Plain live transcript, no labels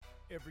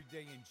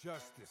Everyday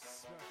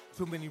injustice.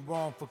 Too many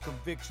wrongful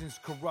convictions.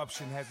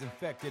 Corruption has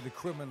infected the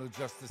criminal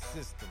justice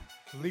system,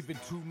 leaving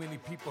too many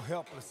people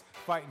helpless,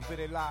 fighting for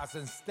their lives.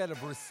 Instead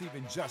of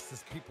receiving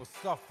justice, people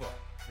suffer.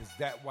 Is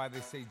that why they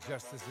say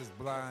justice is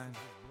blind?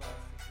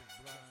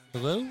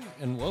 Hello,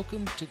 and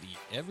welcome to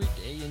the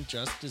Everyday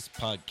Injustice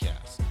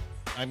Podcast.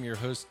 I'm your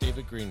host,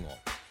 David Greenwald.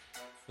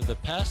 For the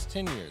past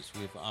 10 years,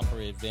 we have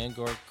operated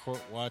Vanguard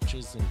Court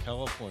Watches in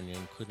California,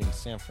 including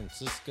San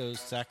Francisco,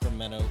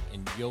 Sacramento,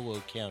 and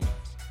Yolo counties.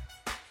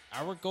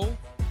 Our goal?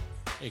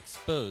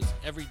 Expose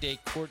everyday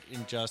court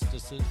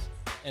injustices,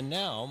 and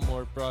now,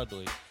 more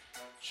broadly,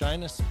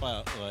 shine a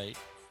spotlight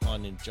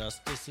on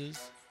injustices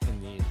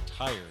in the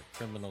entire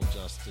criminal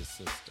justice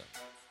system,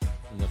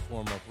 in the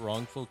form of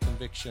wrongful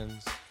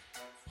convictions,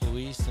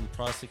 police and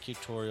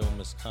prosecutorial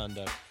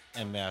misconduct,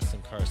 and mass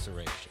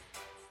incarceration.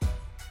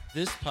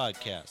 This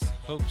podcast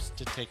hopes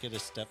to take it a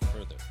step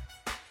further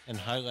and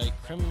highlight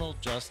criminal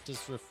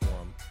justice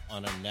reform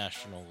on a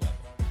national level.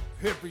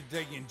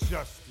 Everyday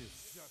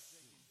injustice.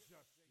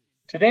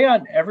 Today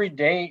on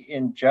Everyday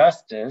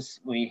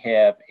Injustice, we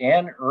have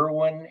Ann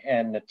Irwin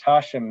and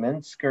Natasha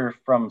Minsker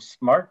from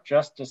Smart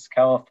Justice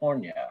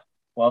California.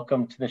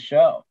 Welcome to the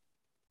show.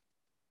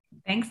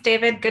 Thanks,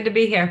 David. Good to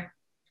be here.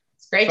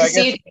 It's great to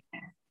see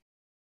you.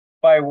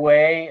 By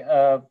way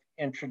of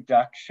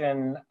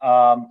introduction,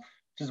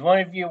 does one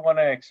of you want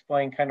to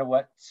explain kind of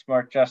what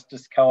Smart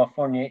Justice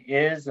California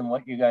is and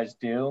what you guys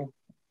do?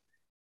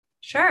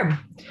 Sure.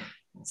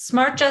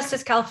 Smart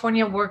Justice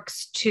California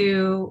works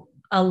to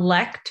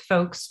elect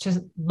folks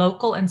to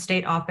local and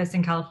state office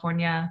in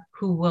California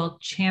who will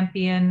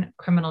champion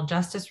criminal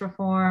justice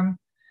reform.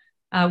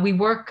 We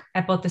work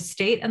at both the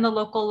state and the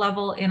local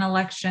level in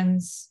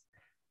elections.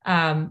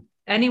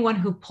 Anyone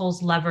who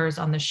pulls levers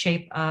on the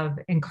shape of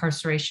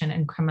incarceration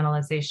and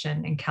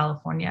criminalization in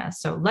California.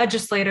 So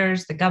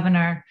legislators, the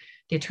governor,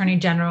 the attorney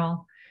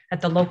general, at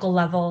the local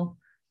level,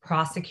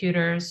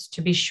 prosecutors,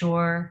 to be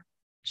sure,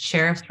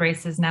 sheriff's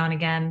races now and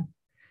again.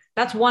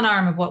 That's one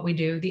arm of what we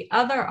do. The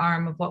other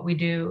arm of what we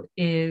do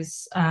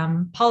is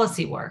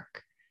policy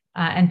work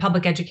and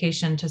public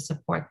education to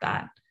support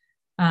that.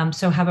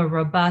 So have a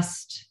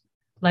robust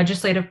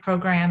legislative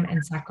program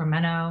in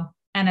Sacramento,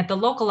 and at the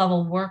local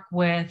level, work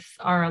with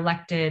our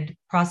elected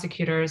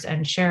prosecutors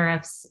and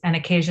sheriffs and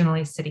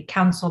occasionally city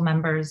council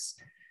members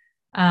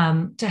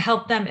to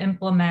help them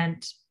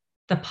implement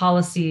the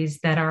policies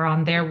that are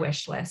on their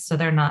wish list, so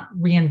they're not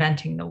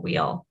reinventing the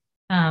wheel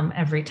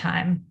every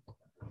time.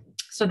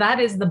 So that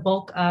is the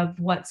bulk of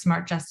what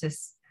Smart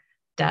Justice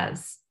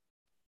does.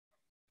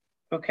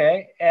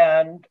 Okay,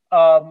 and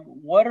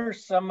what are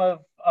some of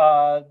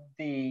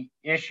the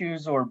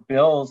issues or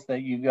bills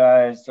that you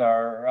guys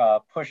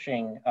are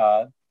pushing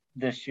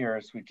this year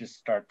as we just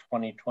start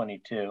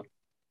 2022?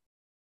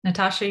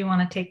 Natasha, you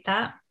want to take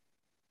that?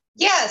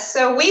 Yes,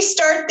 so we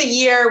start the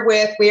year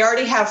with, we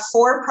already have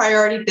 4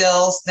 priority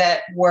bills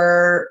that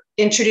were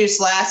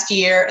introduced last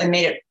year and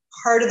made it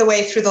part of the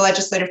way through the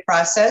legislative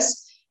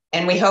process,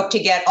 and we hope to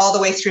get all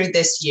the way through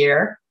this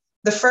year.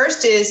 The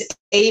first is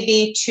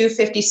AB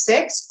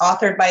 256,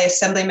 authored by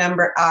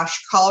Assemblymember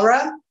Ash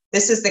Kalra.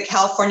 This is the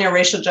California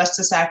Racial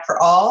Justice Act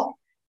for All.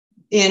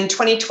 In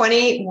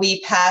 2020,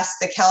 we passed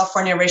the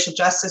California Racial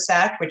Justice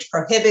Act, which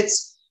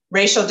prohibits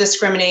racial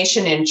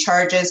discrimination in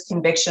charges,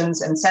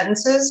 convictions, and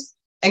sentences,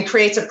 and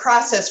creates a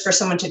process for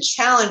someone to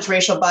challenge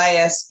racial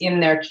bias in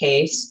their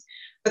case.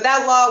 But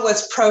that law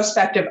was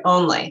prospective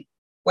only.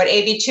 What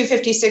AB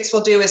 256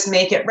 will do is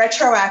make it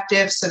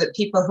retroactive so that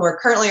people who are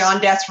currently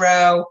on death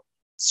row,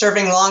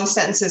 serving long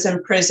sentences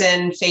in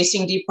prison,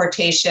 facing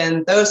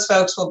deportation, those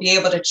folks will be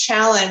able to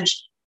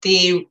challenge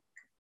the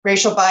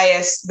racial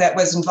bias that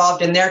was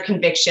involved in their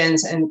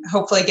convictions and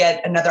hopefully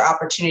get another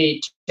opportunity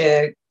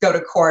to go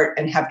to court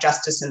and have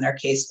justice in their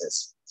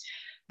cases.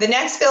 The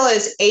next bill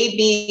is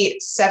AB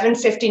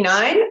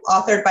 759,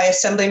 authored by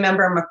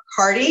Assemblymember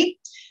McCarty.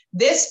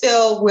 This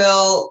bill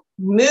will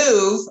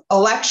move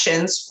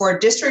elections for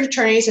district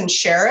attorneys and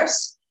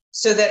sheriffs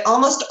so that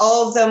almost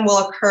all of them will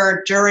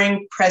occur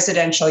during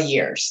presidential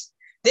years.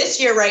 This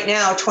year, right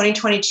now,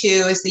 2022,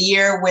 is the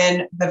year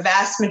when the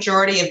vast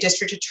majority of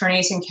district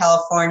attorneys in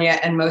California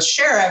and most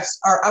sheriffs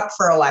are up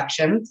for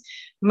election.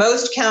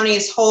 Most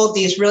counties hold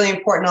these really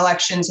important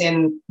elections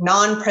in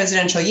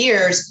non-presidential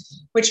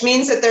years, which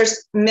means that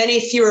there's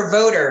many fewer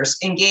voters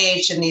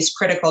engaged in these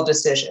critical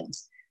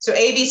decisions. So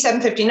AB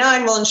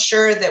 759 will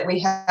ensure that we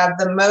have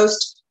the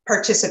most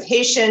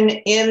participation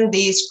in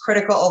these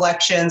critical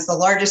elections, the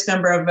largest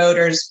number of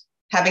voters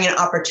having an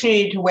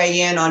opportunity to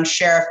weigh in on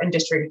sheriff and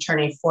district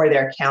attorney for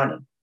their county.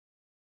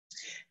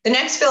 The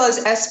next bill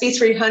is SB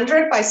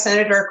 300 by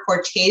Senator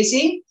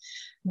Cortese.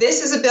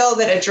 This is a bill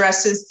that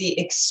addresses the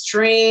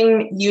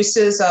extreme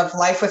uses of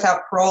life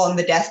without parole and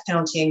the death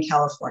penalty in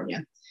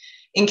California.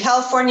 In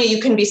California,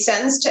 you can be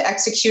sentenced to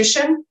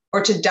execution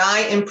or to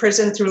die in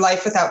prison through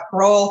life without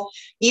parole,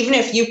 even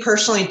if you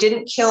personally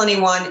didn't kill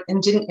anyone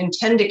and didn't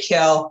intend to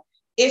kill,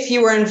 if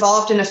you were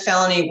involved in a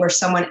felony where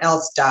someone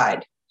else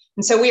died.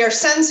 And so we are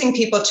sentencing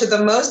people to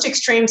the most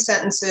extreme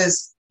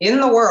sentences in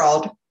the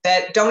world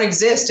that don't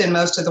exist in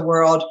most of the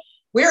world,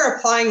 we're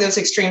applying those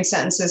extreme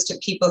sentences to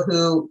people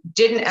who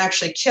didn't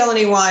actually kill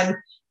anyone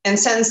and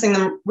sentencing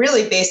them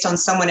really based on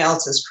someone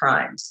else's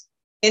crimes.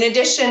 In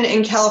addition,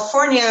 in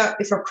California,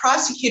 if a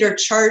prosecutor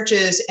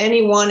charges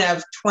any one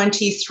of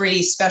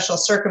 23 special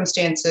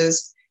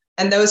circumstances,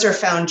 and those are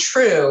found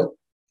true,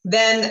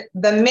 then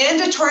the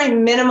mandatory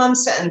minimum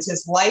sentence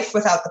is life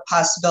without the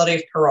possibility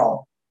of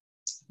parole.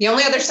 The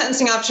only other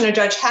sentencing option a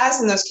judge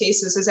has in those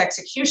cases is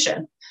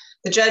execution.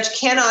 The judge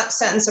cannot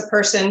sentence a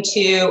person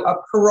to a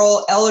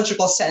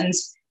parole-eligible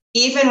sentence,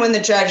 even when the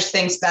judge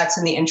thinks that's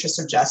in the interest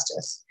of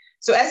justice.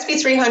 So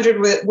SB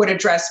 300 would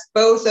address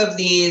both of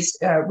these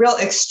real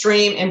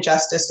extreme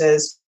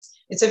injustices.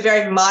 It's a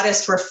very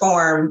modest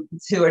reform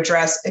to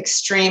address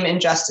extreme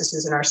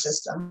injustices in our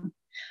system.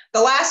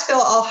 The last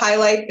bill I'll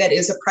highlight that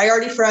is a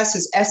priority for us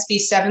is SB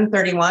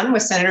 731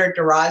 with Senator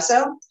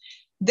Durazo.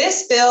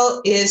 This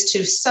bill is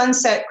to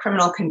sunset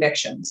criminal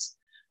convictions.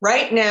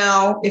 Right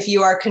now, if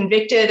you are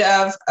convicted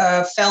of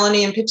a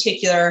felony in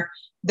particular,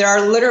 there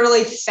are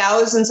literally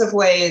thousands of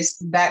ways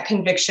that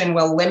conviction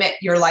will limit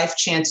your life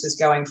chances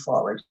going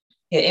forward.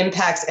 It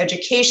impacts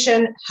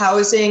education,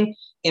 housing,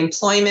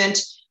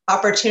 employment,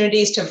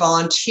 opportunities to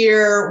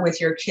volunteer with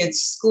your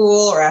kids'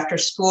 school or after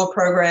school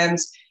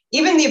programs.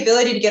 Even the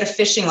ability to get a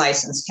fishing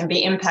license can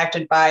be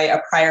impacted by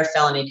a prior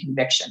felony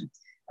conviction.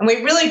 And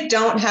we really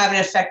don't have an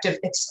effective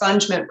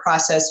expungement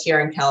process here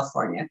in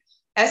California.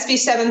 SB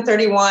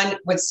 731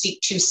 would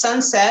seek to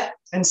sunset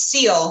and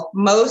seal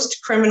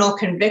most criminal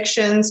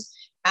convictions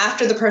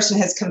after the person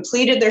has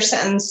completed their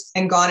sentence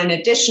and gone an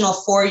additional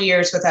 4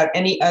 years without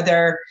any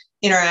other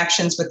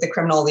interactions with the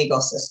criminal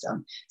legal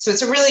system. So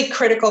it's a really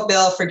critical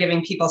bill for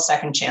giving people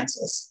second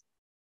chances.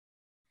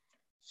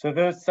 So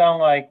those sound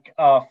like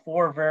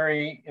 4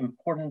 very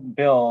important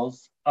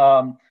bills.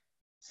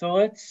 So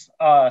let's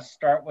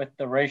start with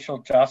the Racial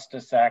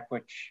Justice Act,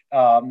 which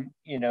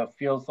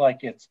feels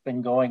like it's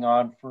been going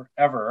on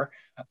forever.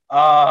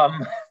 So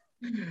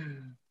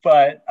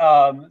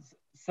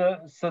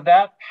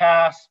that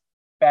passed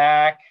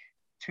back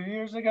 2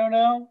 years ago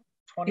now.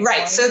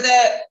 Right. So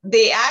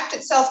the act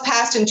itself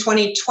passed in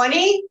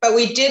 2020, but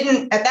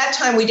at that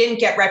time we didn't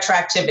get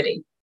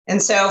retroactivity.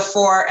 And so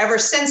ever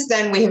since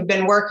then, we have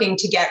been working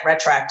to get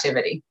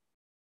retroactivity.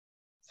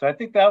 So I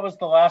think that was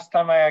the last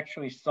time I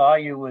actually saw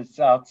you was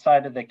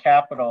outside of the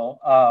Capitol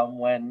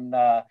when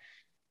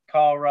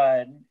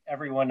Kara and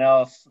everyone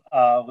else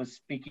was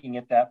speaking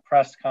at that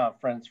press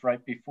conference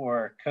right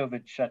before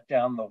COVID shut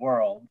down the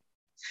world.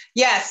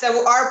 Yeah,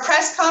 so our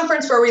press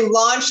conference where we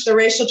launched the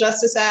Racial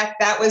Justice Act,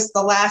 that was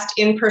the last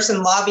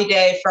in-person lobby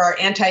day for our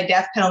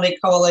anti-death penalty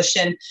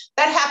coalition.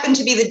 That happened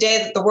to be the day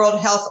that the World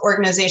Health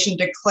Organization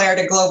declared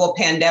a global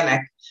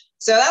pandemic.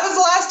 So that was the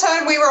last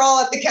time we were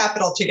all at the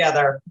Capitol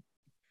together.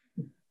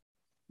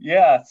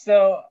 Yeah,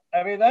 so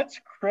I mean, that's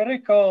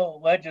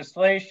critical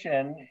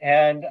legislation.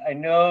 And I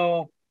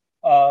know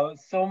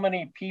so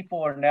many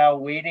people are now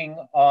waiting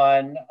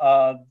on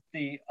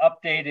the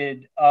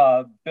updated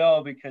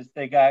bill because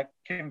they got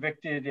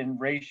convicted in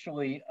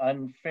racially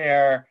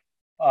unfair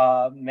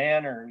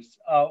manners.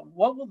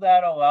 What will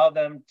that allow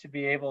them to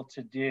be able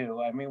to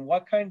do? I mean,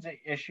 what kinds of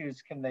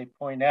issues can they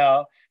point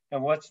out,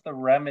 and what's the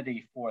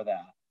remedy for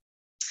that?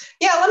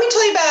 Yeah, let me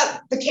tell you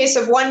about the case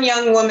of one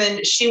young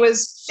woman. She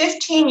was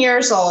 15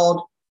 years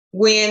old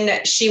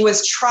when she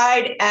was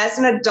tried as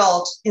an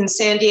adult in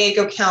San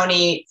Diego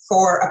County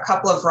for a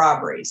couple of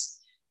robberies.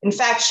 In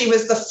fact, she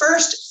was the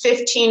first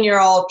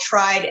 15-year-old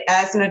tried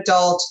as an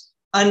adult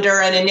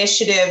under an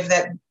initiative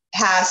that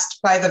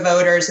passed by the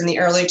voters in the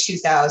early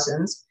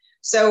 2000s.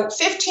 So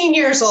 15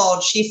 years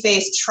old, she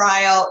faced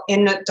trial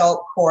in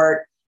adult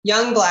court,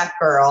 young Black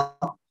girl.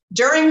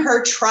 During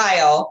her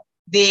trial,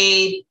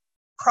 the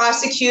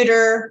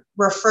prosecutor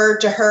referred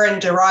to her in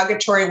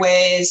derogatory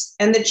ways,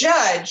 and the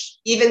judge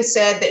even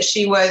said that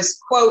she was,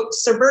 quote,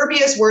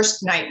 suburbia's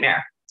worst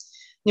nightmare.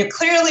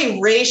 Clearly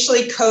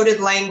racially coded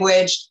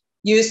language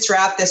used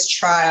throughout this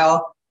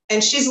trial.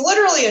 And she's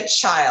literally a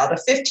child,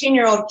 a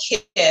 15-year-old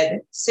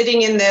kid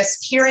sitting in this,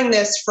 hearing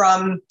this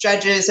from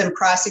judges and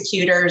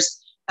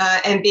prosecutors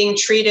and being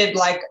treated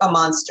like a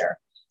monster.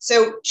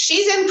 So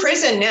she's in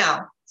prison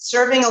now,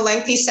 serving a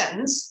lengthy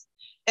sentence.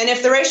 And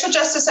if the Racial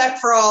Justice Act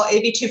for All,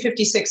 AB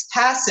 256,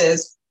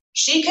 passes,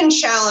 she can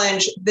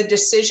challenge the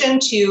decision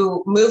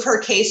to move her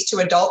case to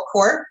adult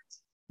court,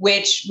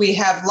 which we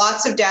have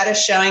lots of data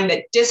showing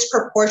that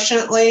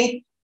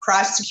disproportionately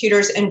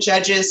prosecutors and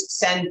judges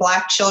send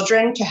Black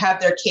children to have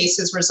their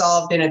cases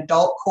resolved in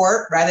adult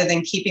court rather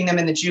than keeping them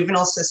in the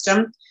juvenile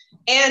system.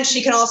 And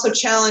she can also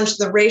challenge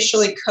the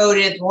racially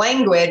coded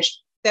language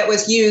that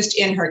was used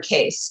in her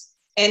case.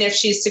 And if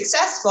she's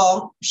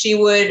successful, she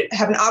would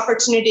have an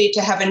opportunity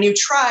to have a new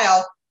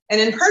trial. And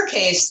in her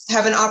case,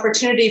 have an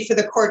opportunity for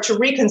the court to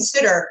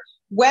reconsider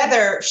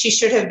whether she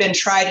should have been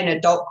tried in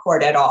adult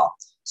court at all.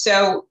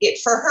 So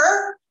for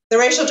her, the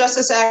Racial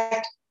Justice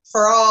Act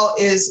for All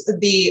is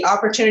the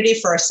opportunity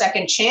for a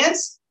second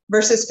chance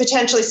versus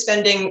potentially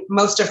spending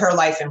most of her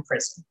life in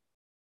prison.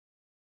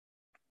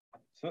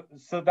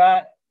 So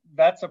that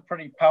that's a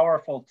pretty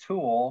powerful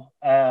tool,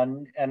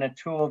 and a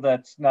tool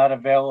that's not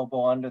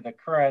available under the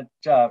current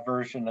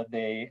version of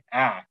the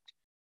Act.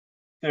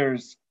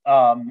 There's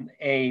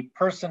a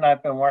person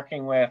I've been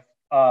working with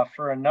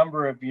for a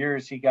number of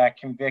years. He got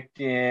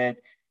convicted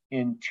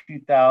in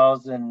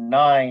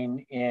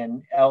 2009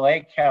 in LA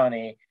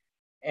County,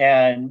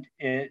 and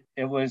it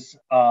was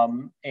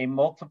a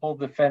multiple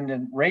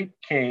defendant rape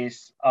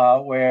case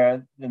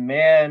where the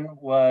man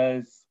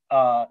was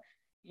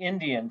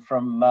Indian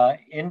from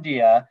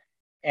India,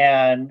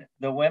 and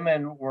the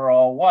women were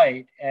all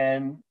white.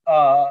 And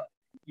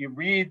you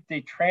read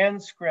the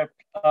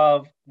transcript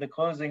of the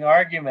closing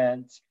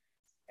arguments,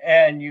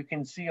 and you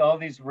can see all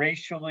these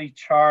racially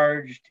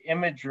charged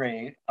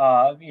imagery.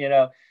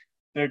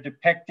 They're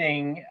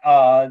depicting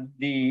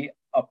the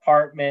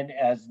apartment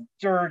as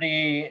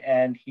dirty,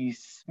 and he's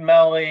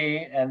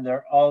smelly, and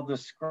they're all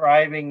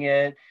describing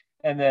it.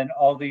 And then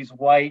all these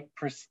white,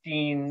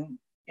 pristine,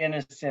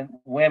 innocent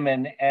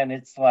women, and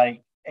it's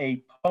like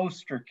a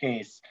poster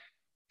case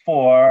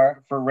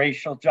for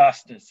racial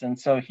justice. And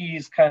so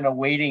he's kind of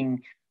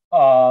waiting.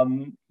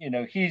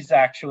 He's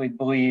actually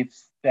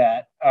believes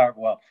that,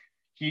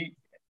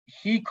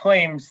 he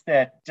claims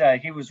that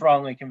he was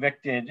wrongly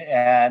convicted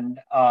and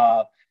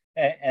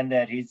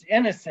that he's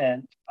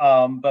innocent,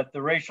 but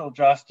the Racial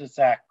Justice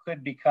Act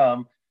could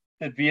become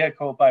the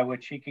vehicle by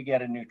which he could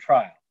get a new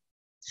trial.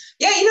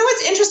 Yeah,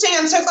 what's interesting,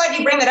 I'm so glad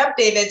you bring that up,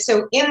 David.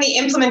 So in the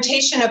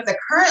implementation of the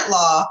current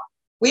law,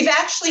 we've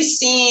actually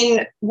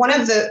seen one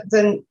of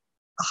the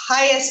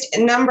highest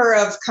number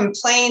of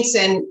complaints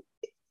and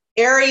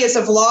areas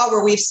of law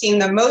where we've seen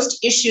the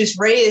most issues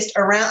raised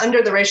around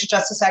under the Racial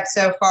Justice Act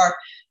so far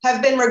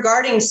have been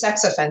regarding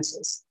sex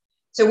offenses.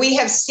 So we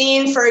have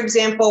seen, for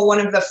example, one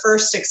of the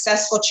first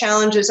successful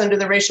challenges under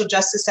the Racial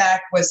Justice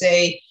Act was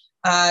a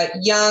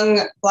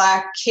young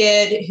Black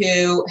kid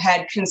who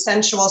had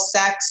consensual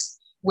sex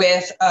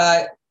with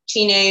a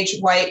teenage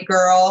white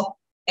girl,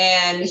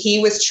 and he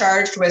was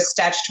charged with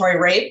statutory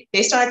rape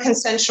based on a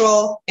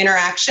consensual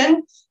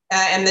interaction.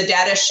 And the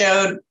data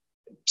showed,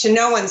 to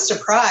no one's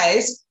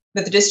surprise,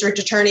 that the district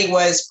attorney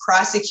was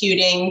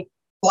prosecuting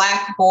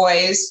Black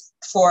boys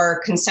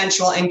for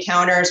consensual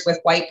encounters with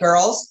white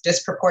girls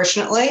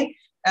disproportionately.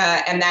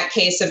 And that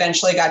case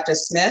eventually got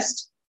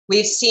dismissed.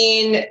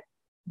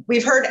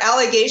 We've heard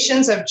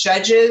allegations of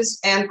judges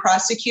and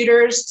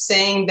prosecutors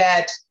saying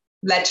that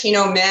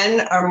Latino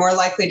men are more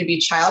likely to be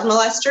child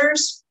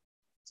molesters.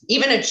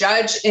 Even a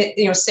judge,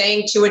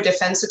 saying to a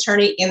defense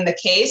attorney in the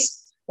case,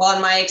 well,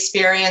 in my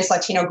experience,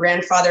 Latino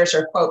grandfathers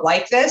are, quote,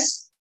 like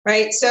this,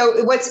 right?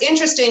 So what's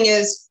interesting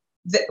is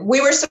that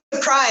we were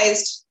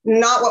surprised,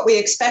 not what we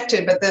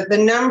expected, but the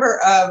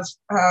number of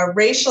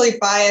racially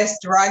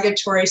biased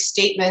derogatory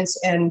statements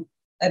and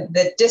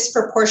the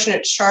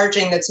disproportionate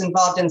charging that's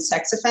involved in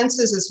sex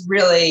offenses is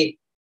really,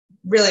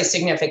 really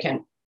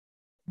significant.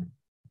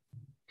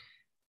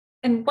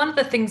 And one of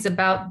the things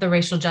about the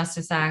Racial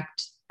Justice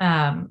Act,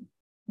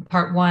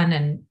 Part 1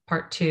 and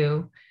Part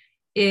 2,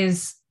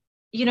 is,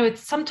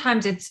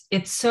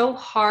 it's so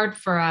hard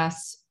for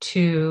us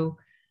to,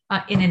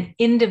 in an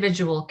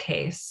individual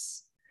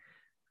case,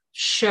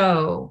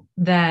 show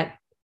that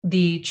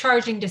the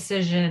charging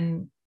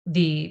decision,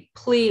 the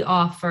plea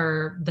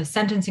offer, the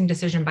sentencing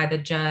decision by the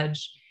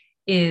judge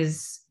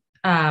is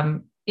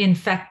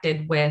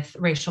infected with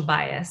racial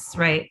bias,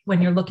 right?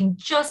 When you're looking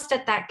just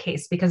at that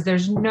case, because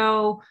there's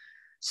no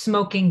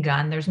smoking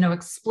gun, there's no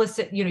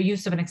explicit,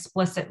 use of an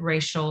explicit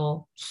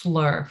racial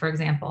slur, for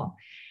example.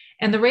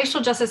 And the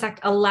Racial Justice Act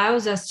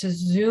allows us to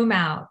zoom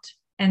out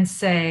and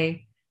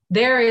say,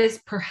 there is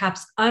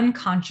perhaps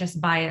unconscious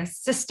bias,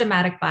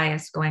 systematic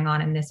bias going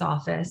on in this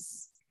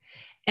office.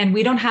 And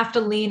we don't have to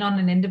lean on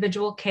an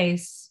individual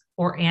case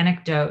or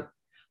anecdote.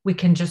 We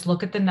can just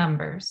look at the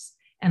numbers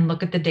and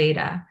look at the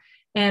data.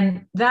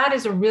 And that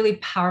is a really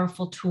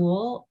powerful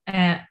tool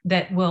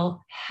that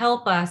will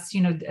help us,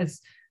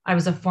 as I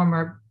was a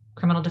former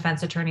criminal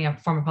defense attorney, a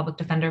former public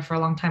defender for a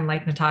long time,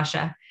 like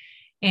Natasha.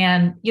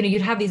 And,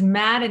 you'd have these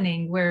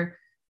maddening where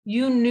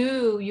you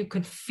knew you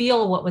could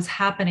feel what was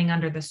happening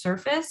under the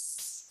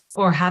surface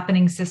or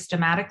happening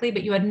systematically,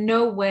 but you had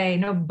no way,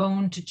 no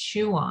bone to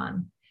chew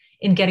on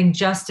in getting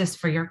justice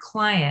for your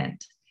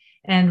client.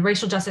 And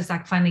Racial Justice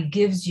Act finally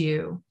gives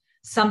you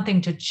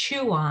something to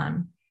chew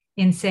on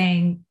in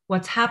saying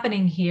what's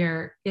happening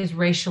here is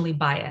racially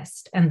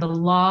biased and the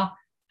law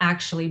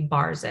actually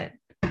bars it.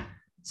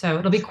 So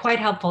it'll be quite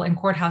helpful in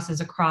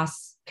courthouses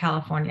across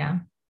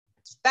California.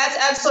 That's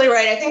absolutely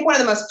right. I think one of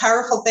the most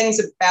powerful things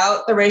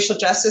about the Racial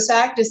Justice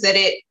Act is that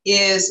it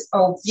is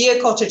a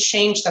vehicle to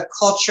change the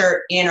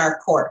culture in our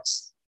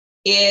courts.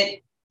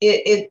 It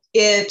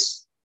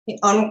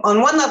on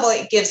one level,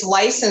 it gives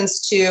license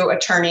to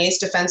attorneys,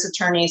 defense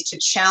attorneys, to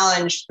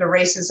challenge the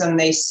racism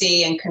they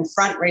see and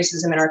confront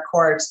racism in our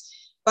courts.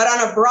 But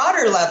on a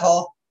broader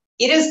level,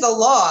 it is the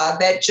law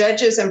that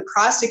judges and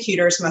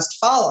prosecutors must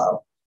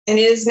follow. And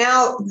it is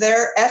now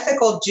their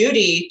ethical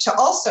duty to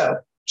also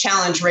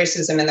challenge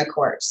racism in the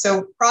courts.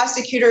 So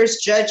prosecutors,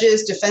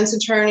 judges, defense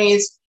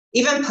attorneys,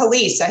 even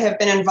police. I have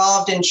been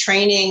involved in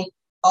training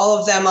all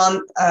of them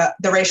on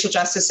the Racial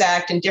Justice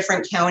Act in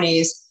different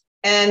counties.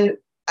 And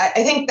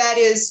I think that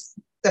is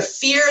the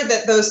fear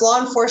that those law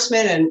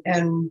enforcement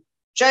and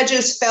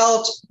judges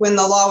felt when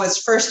the law was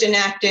first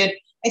enacted.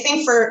 I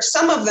think for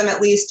some of them,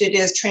 at least, it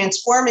is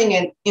transforming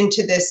it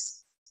into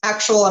this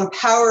actual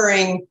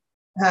empowering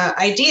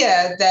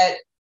idea that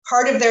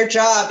part of their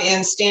job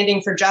in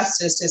standing for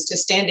justice is to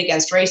stand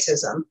against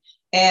racism,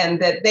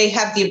 and that they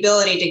have the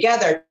ability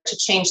together to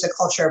change the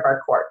culture of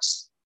our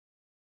courts.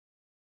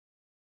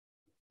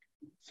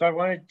 So I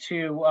wanted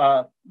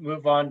to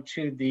move on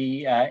to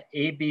the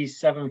AB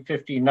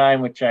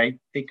 759, which I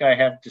think I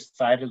have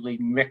decidedly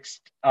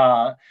mixed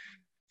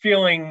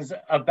feelings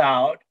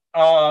about,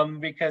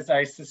 because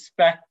I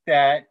suspect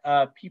that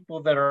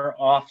people that are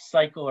off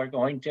cycle are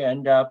going to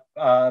end up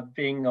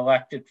being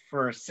elected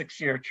for a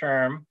 6-year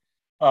term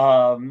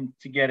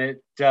to get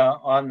it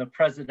on the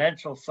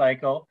presidential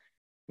cycle,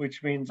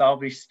 which means I'll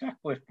be stuck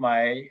with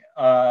my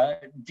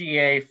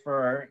DA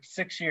for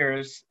 6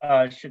 years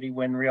should he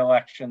win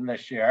re-election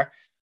this year.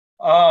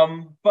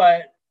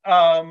 But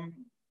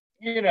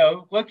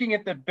looking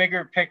at the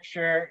bigger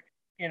picture,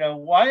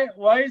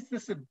 why is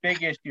this a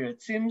big issue?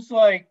 It seems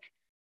like,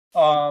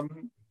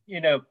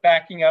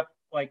 backing up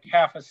like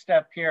half a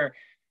step here,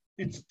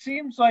 it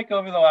seems like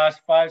over the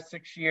last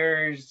 5-6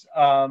 years,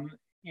 I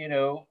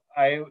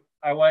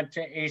went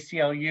to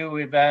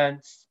ACLU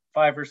events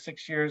 5 or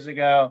 6 years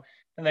ago,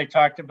 and they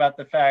talked about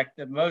the fact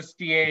that most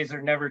DAs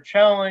are never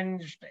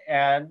challenged.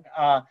 And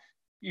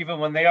even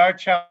when they are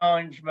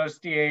challenged,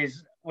 most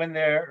DAs win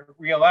their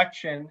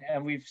re-election.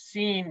 And we've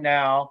seen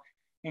now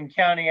in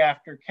county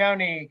after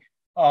county,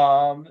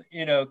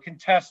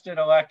 contested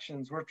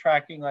elections. We're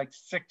tracking like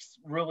 6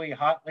 really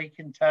hotly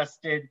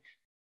contested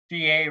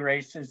DA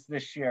races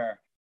this year.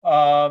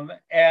 And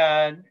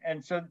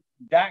so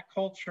that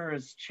culture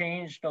has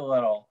changed a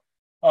little.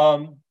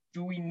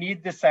 Do we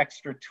need this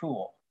extra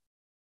tool?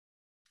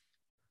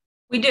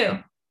 We do.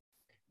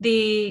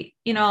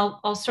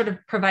 I'll sort of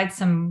provide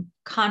some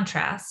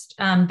contrast.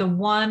 The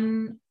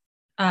one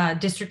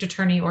district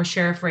attorney or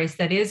sheriff race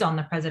that is on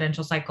the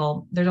presidential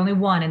cycle, there's only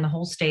one in the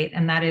whole state,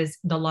 and that is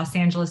the Los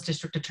Angeles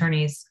district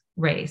attorney's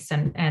race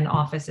and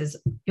office is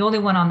the only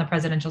one on the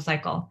presidential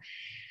cycle.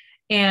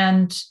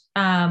 And,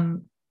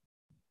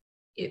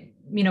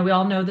 we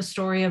all know the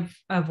story of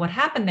what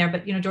happened there,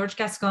 but, George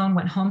Gascon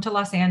went home to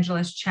Los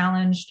Angeles,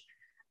 challenged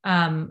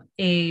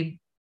a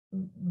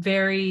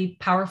very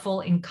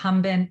powerful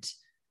incumbent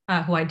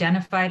who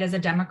identified as a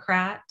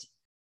Democrat.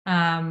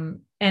 And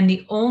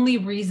the only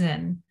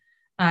reason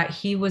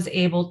he was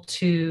able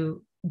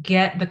to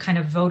get the kind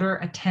of voter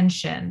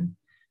attention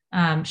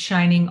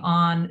shining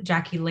on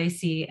Jackie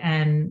Lacey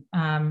and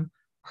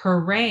her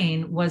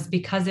reign was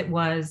because it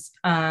was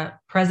a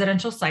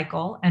presidential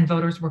cycle and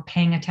voters were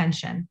paying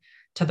attention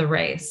to the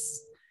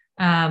race.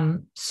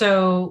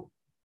 So,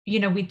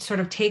 we sort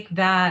of take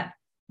that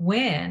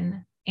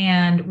win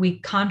and we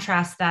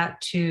contrast that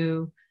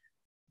to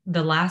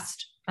the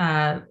last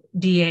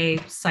DA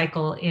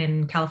cycle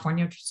in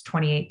California, which was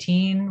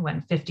 2018,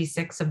 when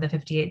 56 of the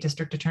 58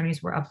 district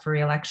attorneys were up for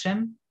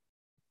re-election,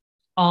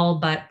 all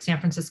but San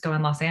Francisco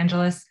and Los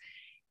Angeles.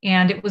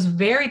 And it was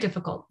very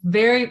difficult.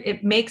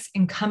 It makes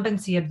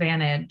incumbency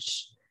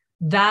advantage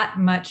that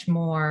much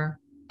more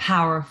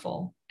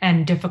powerful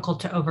and difficult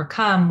to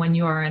overcome when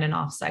you are in an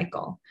off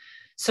cycle.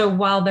 So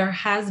while there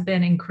has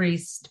been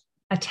increased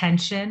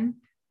attention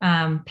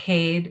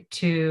paid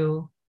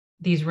to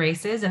these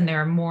races, and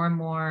there are more and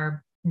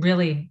more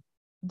really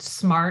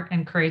smart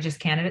and courageous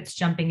candidates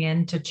jumping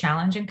in to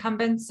challenge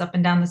incumbents up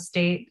and down the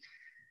state,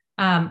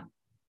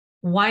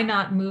 why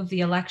not move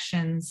the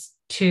elections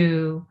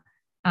to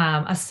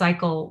a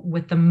cycle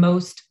with the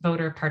most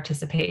voter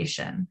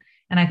participation?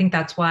 And I think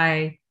that's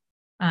why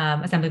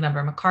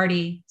Assemblymember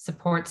McCarty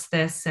supports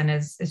this and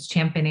is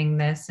championing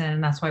this,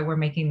 and that's why we're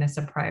making this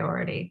a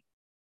priority.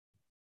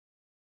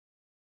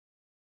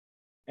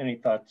 Any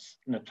thoughts,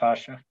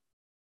 Natasha?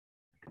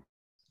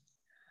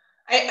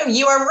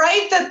 You are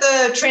right that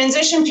the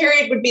transition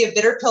period would be a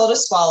bitter pill to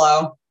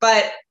swallow,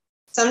 but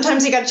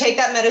sometimes you got to take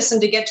that medicine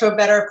to get to a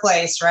better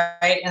place,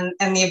 right?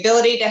 And the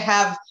ability to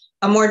have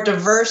a more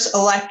diverse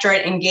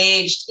electorate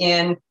engaged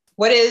in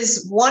what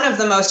is one of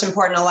the most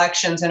important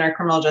elections in our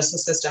criminal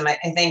justice system. I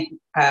think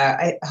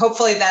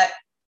hopefully that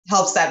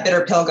helps that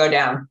bitter pill go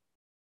down.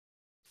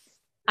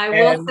 I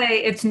will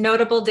say it's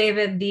notable,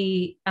 David,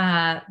 the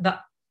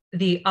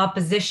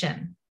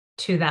opposition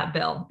to that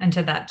bill and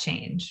to that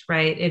change,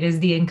 right? It is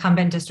the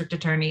incumbent district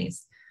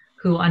attorneys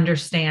who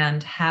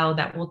understand how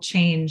that will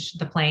change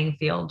the playing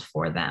field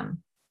for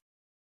them.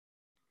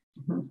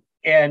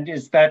 And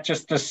is that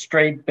just a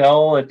straight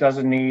bill? It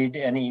doesn't need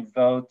any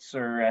votes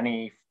or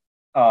any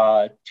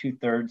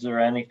 2/3 or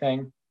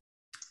anything?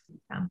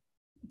 Yeah.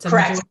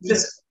 Correct.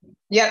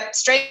 Yep,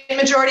 straight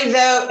majority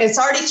vote. It's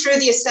already through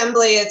the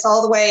assembly. It's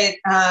all the way,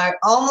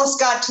 almost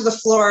got to the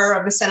floor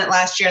of the Senate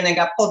last year and then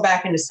got pulled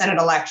back into Senate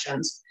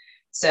elections.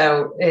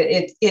 So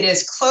it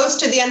is close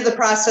to the end of the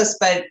process,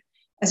 but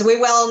as we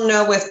well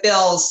know with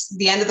bills,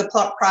 the end of the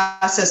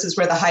process is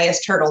where the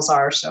highest hurdles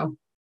are. So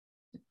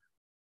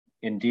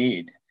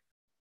Indeed.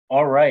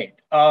 All right.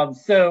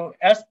 So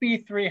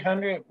SB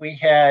 300, we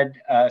had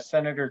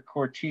Senator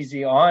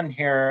Cortese on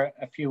here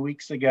a few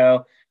weeks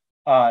ago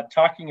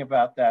talking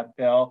about that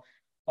bill.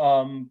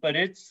 But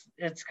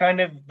it's kind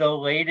of the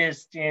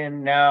latest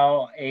in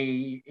now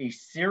a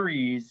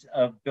series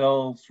of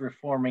bills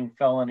reforming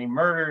felony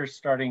murder,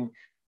 starting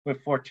with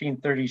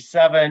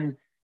 1437,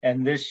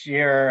 and this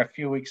year, a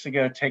few weeks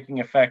ago, taking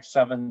effect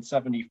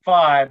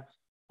 775.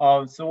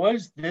 So what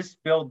does this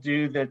bill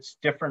do that's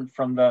different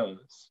from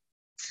those?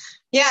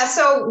 Yeah,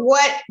 so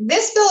what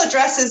this bill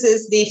addresses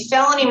is the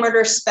felony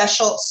murder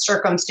special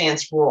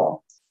circumstance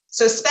rule.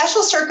 So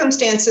special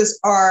circumstances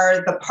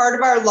are the part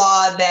of our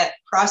law that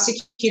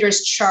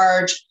prosecutors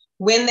charge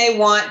when they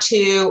want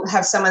to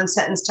have someone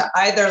sentenced to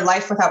either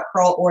life without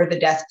parole or the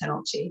death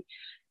penalty.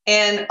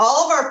 And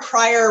all of our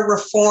prior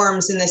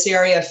reforms in this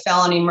area of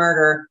felony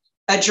murder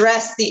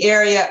address the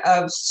area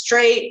of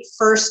straight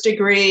first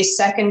degree,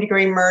 second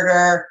degree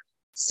murder,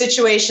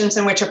 situations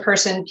in which a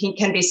person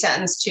can be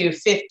sentenced to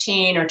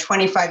 15 or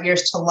 25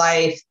 years to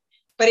life.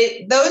 But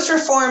those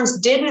reforms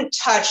didn't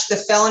touch the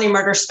felony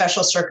murder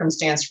special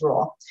circumstance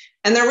rule.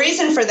 And the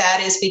reason for that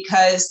is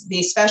because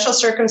the special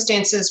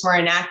circumstances were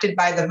enacted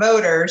by the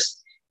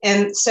voters.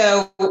 And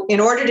so in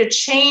order to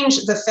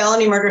change the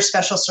felony murder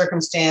special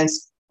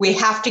circumstance, we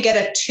have to get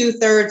a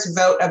 2/3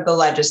 vote of the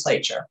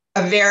legislature,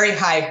 a very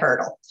high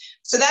hurdle.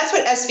 So that's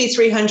what SB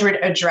 300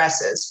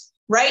 addresses.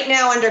 Right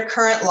now, under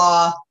current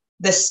law,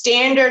 the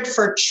standard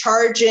for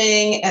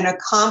charging an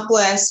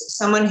accomplice,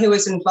 someone who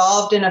was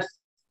involved in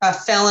a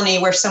felony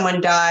where someone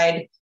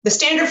died, the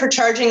standard for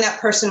charging that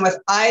person with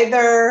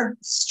either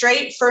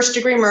straight first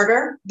degree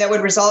murder that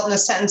would result in a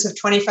sentence of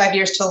 25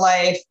 years to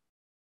life,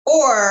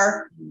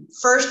 or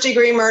first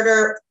degree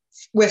murder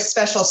with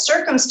special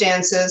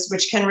circumstances,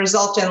 which can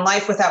result in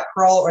life without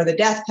parole or the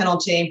death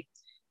penalty,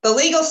 the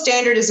legal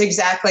standard is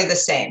exactly the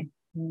same.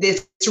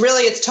 It's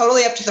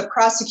totally up to the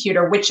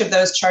prosecutor which of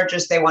those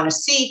charges they want to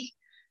seek.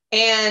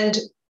 And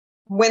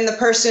when the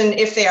person,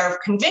 if they are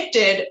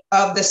convicted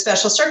of the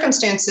special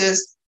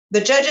circumstances,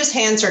 the judge's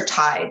hands are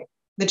tied.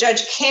 The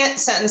judge can't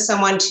sentence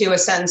someone to a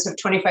sentence of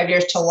 25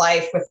 years to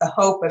life with the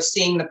hope of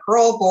seeing the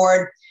parole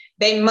board.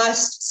 They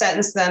must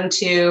sentence them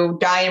to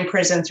die in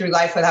prison through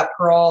life without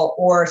parole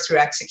or through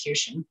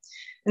execution.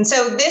 And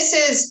so this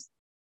is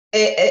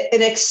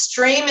an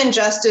extreme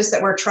injustice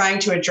that we're trying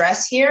to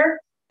address here.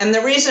 And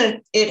the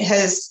reason it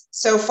has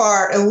so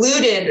far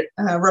eluded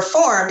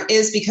reform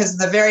is because of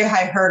the very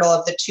high hurdle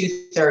of the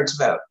 2/3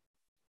 vote.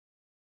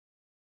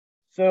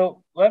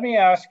 So let me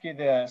ask you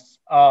this.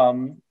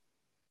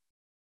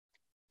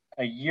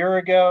 A year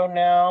ago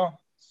now,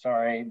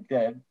 sorry,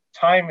 the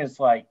time is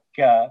like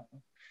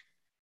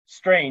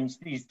strange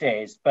these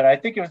days, but I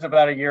think it was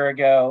about a year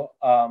ago,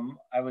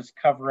 I was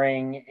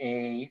covering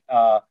a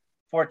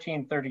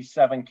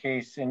 1437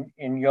 case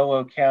in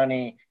Yolo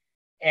County.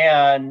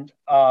 And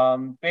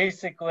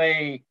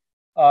basically,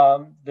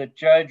 the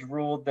judge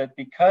ruled that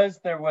because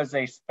there was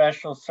a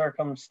special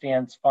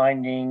circumstance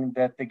finding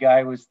that the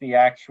guy was the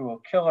actual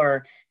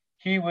killer,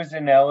 he was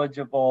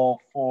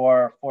ineligible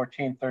for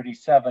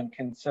 1437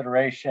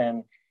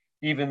 consideration,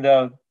 even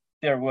though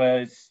there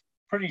was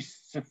pretty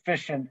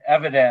sufficient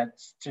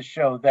evidence to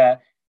show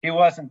that he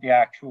wasn't the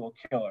actual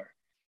killer.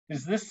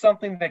 Is this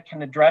something that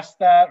can address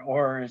that,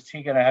 or is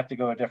he going to have to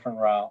go a different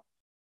route?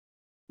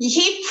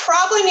 He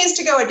probably needs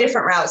to go a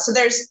different route. So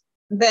there's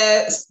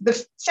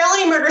the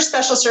felony murder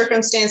special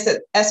circumstance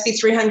that SB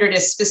 300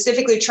 is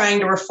specifically trying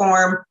to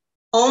reform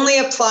only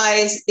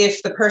applies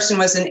if the person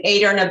was an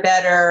aider and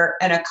abetter,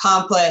 an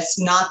accomplice,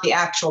 not the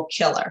actual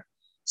killer.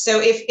 So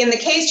if in the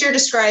case you're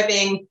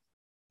describing,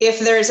 if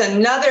there's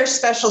another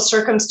special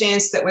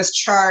circumstance that was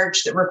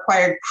charged that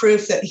required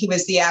proof that he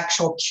was the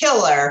actual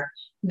killer,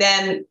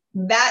 then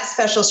that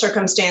special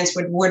circumstance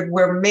would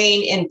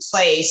remain in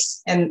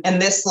place and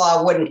this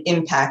law wouldn't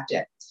impact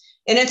it.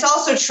 And it's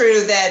also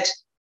true that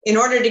in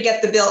order to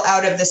get the bill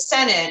out of the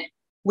Senate,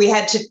 we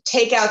had to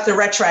take out the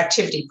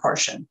retroactivity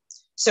portion.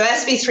 So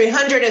SB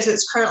 300, as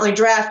it's currently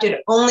drafted,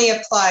 only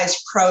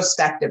applies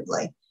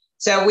prospectively.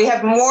 So we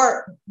have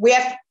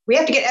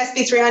to get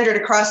SB 300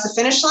 across the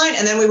finish line,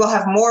 and then we will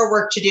have more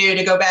work to do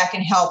to go back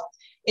and help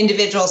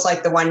individuals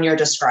like the one you're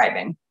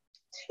describing.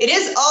 It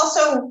is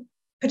also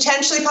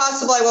potentially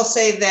possible, I will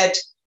say, that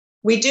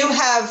we do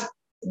have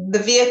the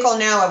vehicle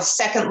now of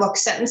second look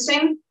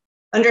sentencing.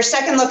 Under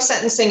second look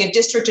sentencing, a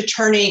district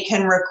attorney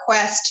can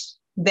request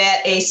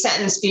that a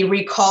sentence be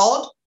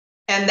recalled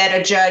and that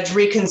a judge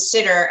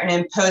reconsider and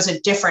impose a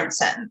different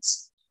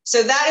sentence.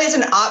 So that is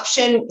an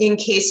option in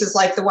cases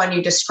like the one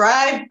you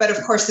described. But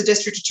of course, the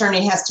district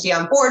attorney has to be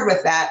on board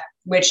with that,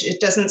 which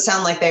it doesn't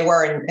sound like they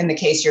were in the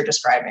case you're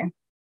describing.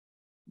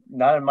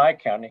 Not in my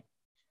county.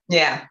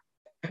 Yeah.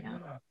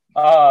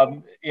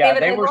 David,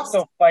 they were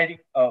still fighting.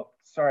 Oh,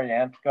 sorry,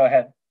 Ann, go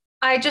ahead.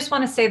 I just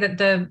want to say that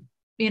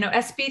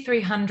SB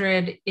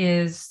 300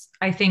 is,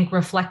 I think,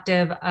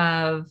 reflective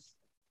of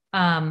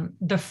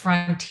the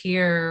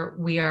frontier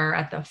we are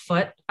at the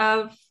foot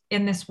of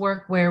in this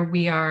work, where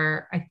we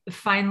are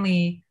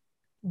finally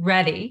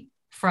ready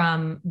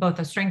from both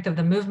a strength of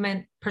the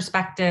movement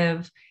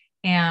perspective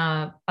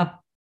and a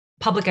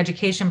public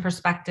education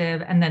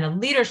perspective, and then a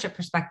leadership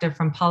perspective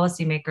from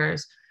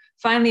policymakers,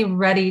 finally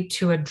ready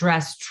to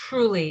address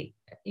truly,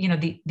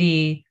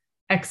 the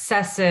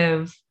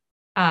excessive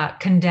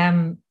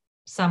condemn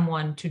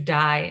someone to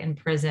die in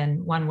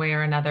prison one way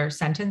or another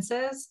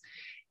sentences.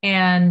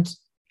 And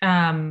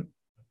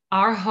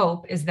our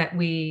hope is that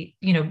we,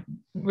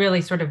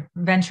 really sort of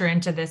venture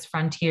into this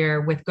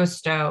frontier with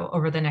gusto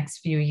over the next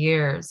few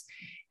years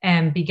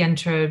and begin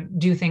to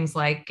do things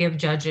like give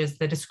judges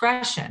the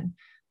discretion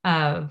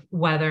of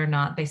whether or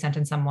not they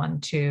sentence someone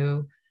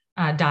to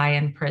die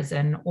in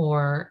prison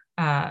or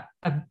a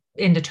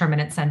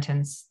indeterminate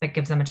sentence that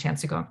gives them a chance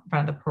to go in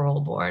front of the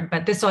parole board.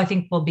 But this, I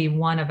think, will be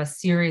one of a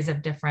series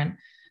of different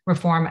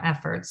reform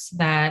efforts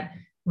that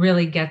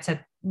really gets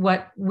at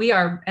what we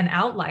are an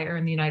outlier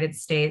in the United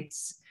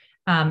States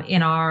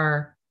in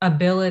our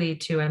ability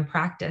to and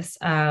practice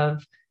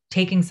of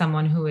taking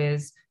someone who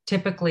is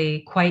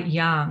typically quite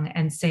young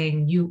and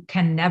saying you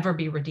can never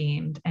be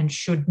redeemed and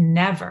should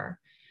never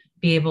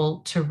be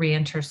able to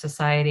re-enter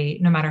society,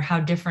 no matter how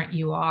different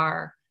you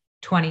are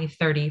 20,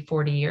 30,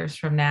 40 years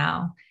from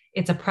now.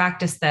 It's a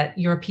practice that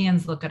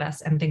Europeans look at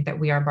us and think that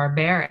we are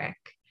barbaric.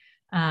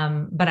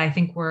 But I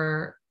think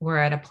we're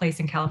at a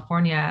place in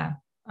California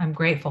I'm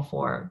grateful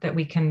for, that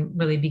we can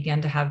really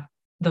begin to have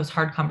those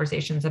hard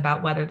conversations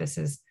about whether this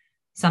is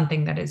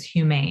something that is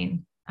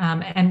humane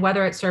and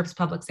whether it serves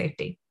public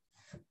safety.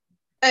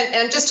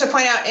 And just to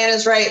point out,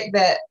 Anna's right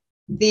that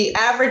the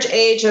average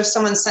age of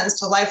someone sentenced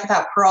to life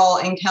without parole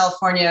in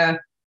California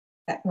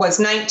was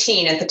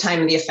 19 at the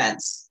time of the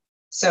offense.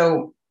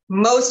 So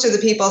most of the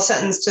people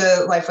sentenced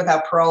to life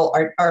without parole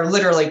are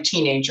literally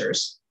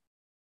teenagers.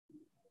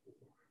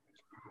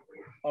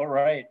 All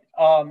right.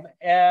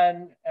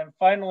 And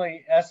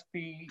finally,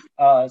 SB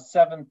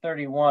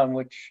 731,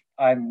 which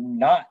I'm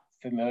not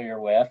familiar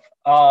with,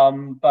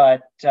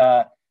 but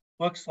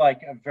looks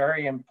like a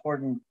very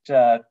important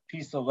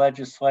piece of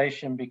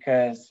legislation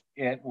because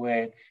it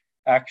would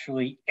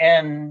actually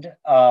end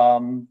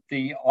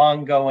the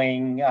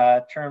ongoing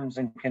terms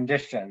and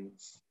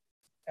conditions.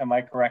 Am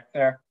I correct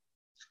there?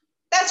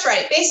 That's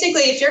right.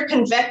 Basically, if you're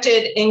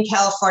convicted in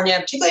California,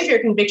 particularly if you're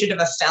convicted of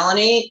a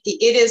felony,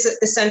 it is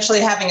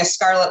essentially having a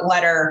scarlet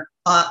letter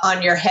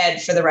on your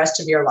head for the rest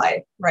of your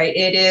life, right?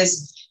 It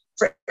is,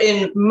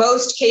 in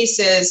most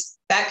cases,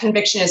 that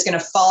conviction is going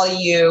to follow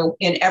you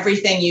in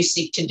everything you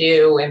seek to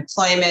do: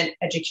 employment,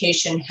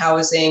 education,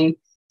 housing,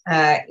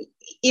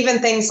 even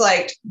things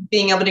like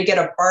being able to get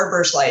a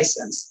barber's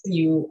license.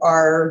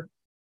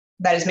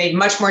 That is made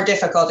much more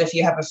difficult if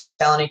you have a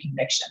felony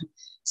conviction.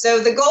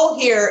 So the goal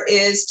here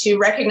is to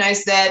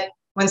recognize that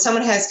when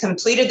someone has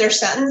completed their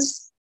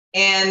sentence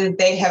and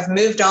they have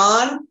moved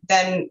on,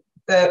 then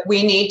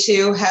we need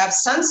to have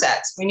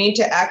sunsets. We need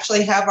to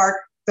actually have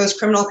those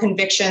criminal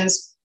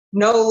convictions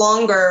no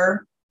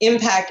longer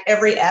impact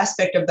every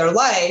aspect of their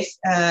life,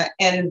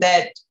 and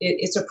that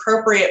it's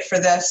appropriate for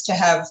this to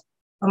have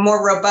a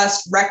more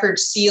robust record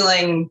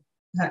sealing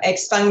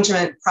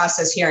expungement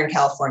process here in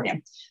California.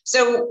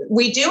 So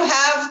we do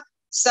have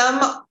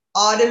some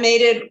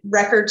automated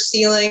record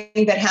sealing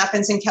that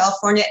happens in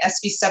California.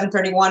 SB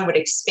 731 would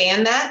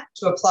expand that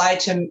to apply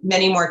to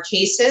many more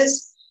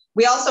cases.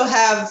 We also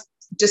have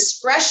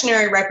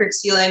discretionary record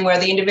sealing where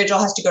the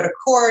individual has to go to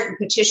court and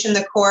petition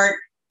the court.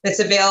 That's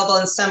available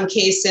in some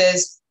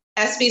cases.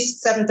 SB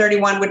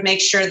 731 would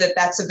make sure that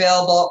that's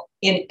available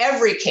in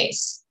every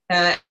case,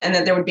 and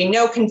that there would be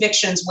no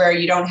convictions where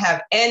you don't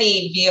have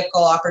any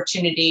vehicle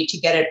opportunity to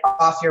get it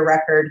off your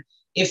record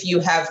if you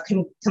have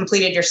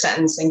completed your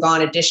sentence and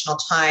gone additional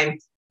time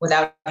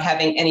without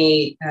having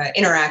any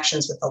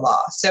interactions with the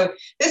law. So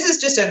this is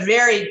just a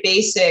very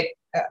basic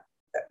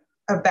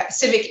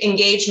civic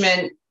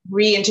engagement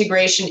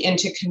reintegration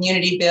into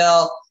community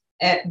bill,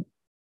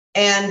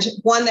 and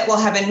one that will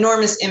have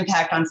enormous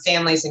impact on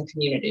families and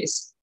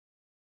communities.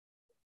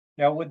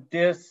 Now, would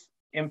this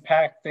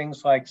impact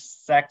things like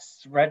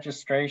sex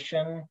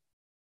registration?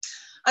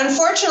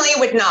 Unfortunately, it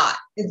would not.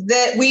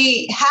 That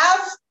we have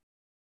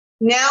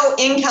now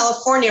in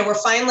California, we're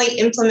finally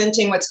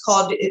implementing what's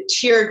called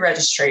tiered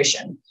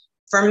registration.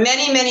 For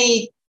many,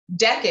 many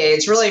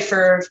decades, really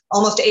for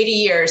almost 80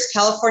 years,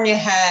 California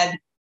had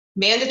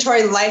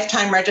mandatory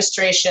lifetime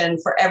registration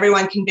for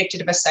everyone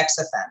convicted of a sex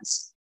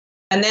offense.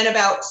 And then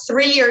about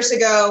 3 years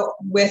ago,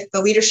 with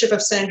the leadership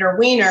of Senator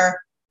Wiener,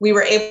 we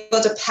were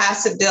able to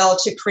pass a bill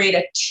to create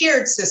a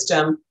tiered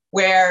system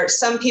where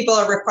some people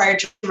are required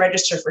to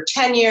register for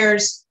 10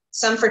 years,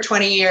 some for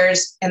 20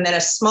 years, and then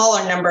a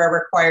smaller number are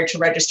required to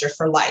register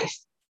for life.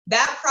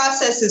 That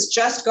process has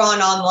just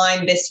gone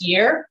online this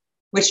year,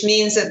 which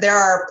means that there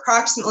are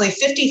approximately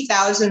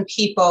 50,000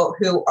 people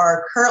who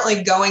are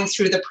currently going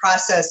through the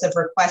process of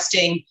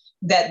requesting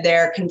that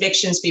their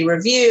convictions be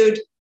reviewed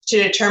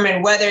to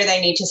determine whether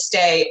they need to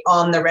stay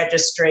on the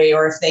registry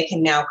or if they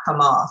can now come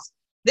off.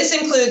 This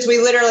includes, we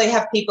literally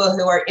have people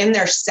who are in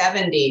their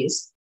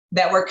 70s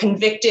that were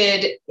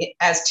convicted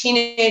as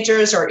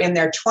teenagers or in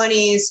their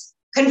 20s,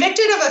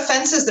 convicted of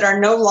offenses that are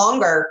no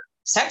longer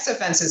sex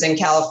offenses in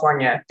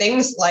California.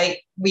 Things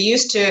like we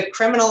used to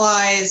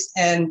criminalize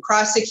and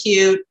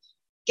prosecute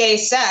gay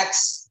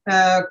sex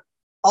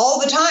all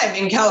the time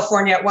in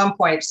California at one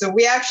point. So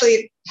we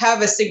actually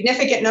have a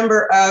significant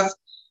number of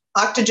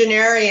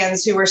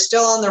octogenarians who are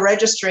still on the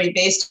registry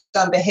based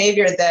on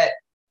behavior that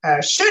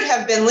should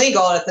have been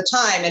legal at the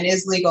time and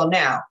is legal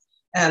now.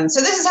 So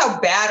this is how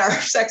bad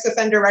our sex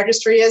offender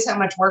registry is, how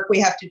much work we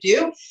have to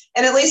do.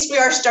 And at least we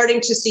are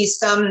starting to see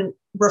some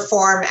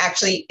reform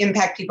actually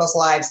impact people's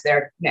lives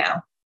there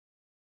now.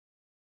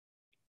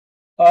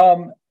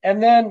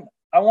 And then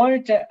I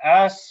wanted to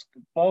ask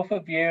both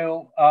of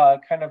you,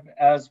 kind of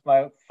as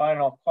my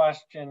final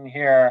question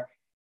here,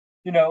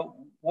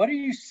 what are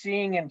you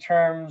seeing in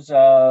terms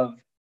of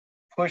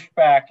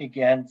pushback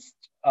against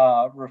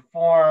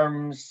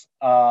reforms?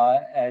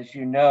 As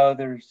you know,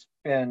 there's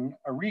been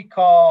a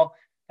recall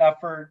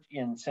effort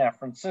in San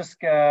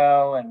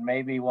Francisco and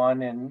maybe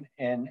one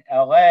in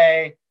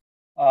LA.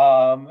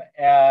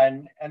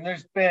 And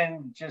there's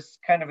been just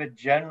kind of a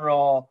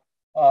general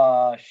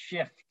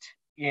shift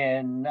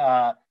in,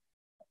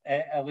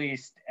 at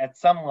least at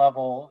some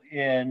level,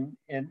 in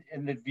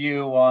the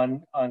view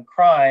on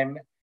crime.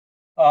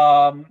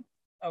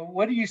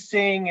 What are you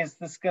seeing? Is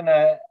this going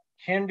to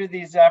hinder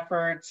these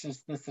efforts?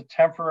 Is this a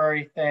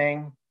temporary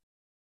thing?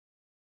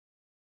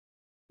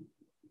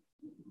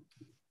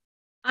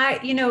 I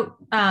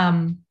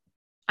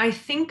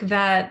think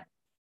that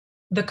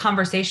the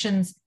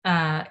conversations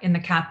in the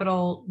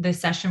Capitol this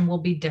session will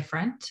be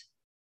different.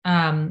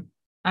 But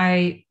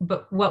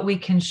what we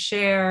can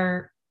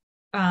share,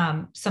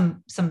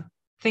 some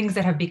things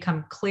that have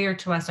become clear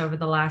to us over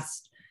the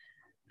last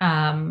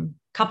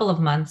couple of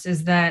months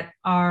is that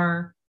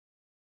our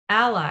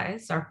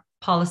allies, our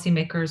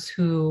policymakers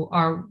who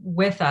are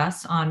with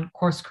us on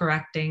course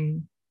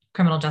correcting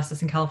criminal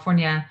justice in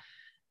California,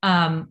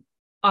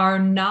 are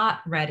not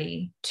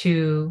ready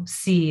to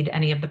cede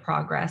any of the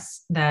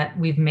progress that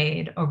we've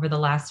made over the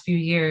last few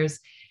years.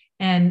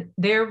 And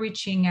they're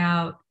reaching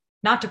out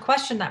not to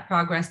question that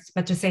progress,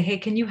 but to say, hey,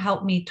 can you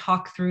help me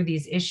talk through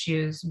these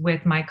issues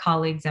with my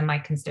colleagues and my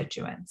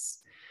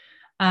constituents?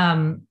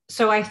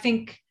 So I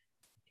think,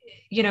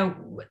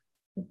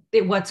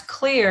 what's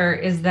clear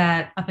is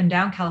that up and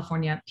down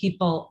California,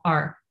 people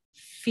are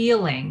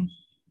feeling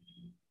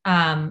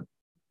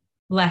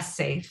less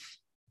safe.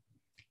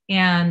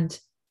 And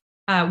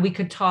we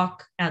could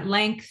talk at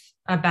length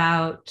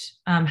about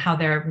how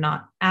they're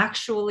not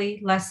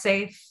actually less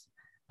safe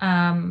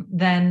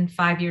than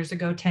 5 years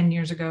ago, 10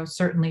 years ago,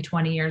 certainly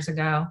 20 years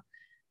ago.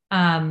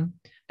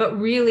 But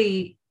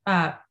really,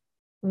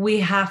 we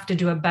have to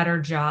do a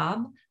better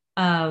job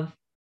of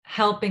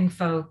helping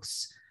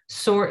folks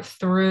sort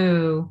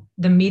through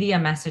the media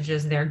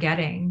messages they're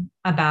getting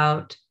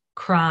about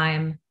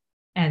crime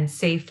and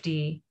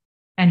safety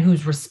and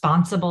who's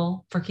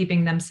responsible for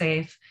keeping them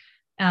safe.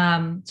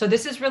 So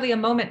this is really a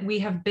moment we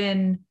have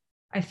been,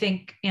 I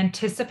think,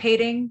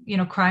 anticipating.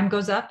 Crime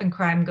goes up and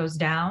crime goes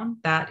down.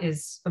 That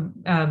is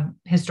a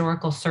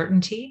historical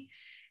certainty.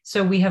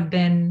 So we have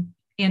been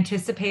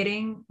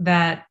anticipating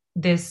that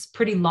this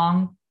pretty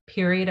long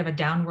period of a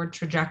downward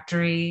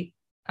trajectory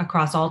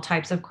across all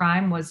types of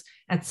crime was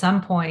at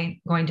some point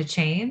going to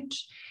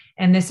change.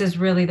 And this is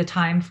really the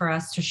time for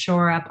us to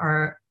shore up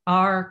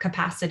our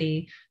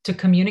capacity to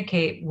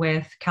communicate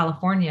with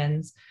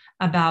Californians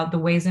about the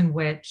ways in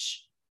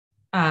which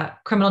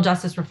criminal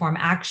justice reform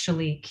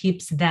actually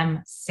keeps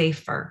them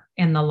safer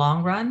in the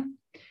long run.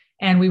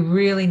 And we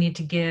really need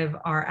to give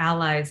our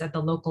allies at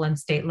the local and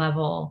state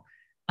level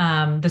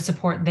the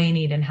support they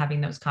need in having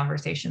those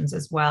conversations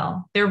as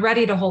well. They're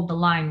ready to hold the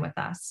line with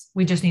us.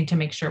 We just need to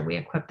make sure we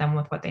equip them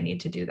with what they need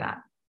to do that.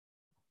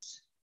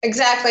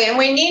 Exactly. And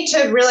we need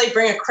to really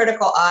bring a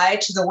critical eye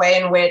to the way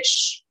in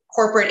which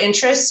corporate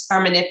interests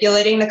are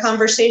manipulating the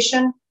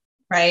conversation,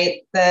 right?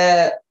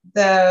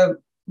 The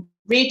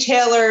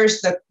retailers,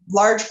 the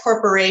large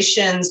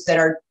corporations that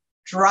are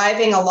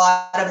driving a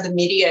lot of the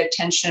media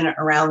attention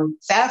around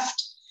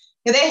theft,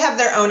 they have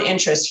their own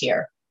interest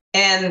here.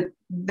 And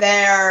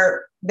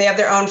they have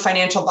their own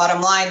financial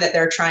bottom line that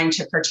they're trying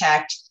to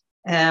protect.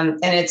 And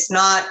it's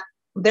not,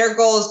 their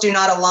goals do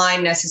not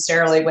align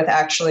necessarily with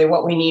actually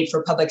what we need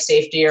for public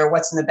safety or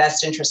what's in the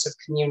best interest of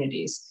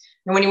communities.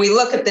 And when we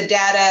look at the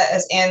data,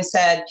 as Anne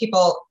said,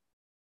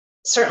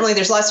 certainly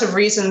there's lots of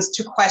reasons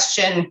to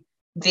question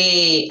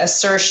the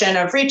assertion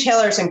of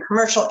retailers and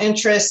commercial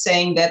interests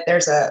saying that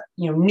there's a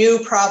new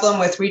problem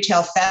with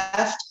retail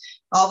theft.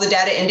 All the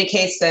data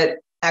indicates that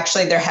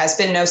actually there has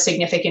been no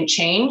significant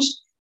change.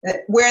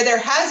 Where there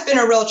has been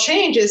a real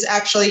change is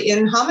actually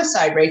in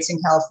homicide rates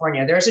in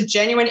California. There's a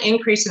genuine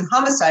increase in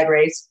homicide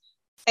rates.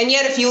 And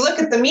yet, if you look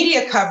at the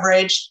media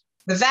coverage,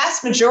 the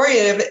vast majority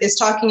of it is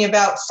talking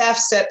about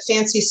thefts at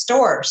fancy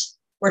stores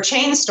or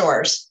chain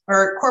stores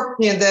or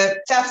the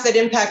theft that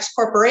impacts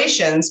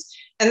corporations.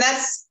 And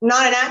that's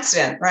not an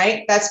accident,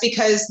 right? That's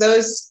because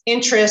those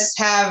interests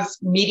have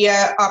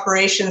media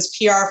operations,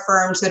 PR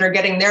firms that are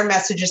getting their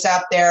messages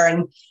out there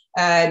and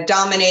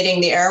dominating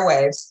the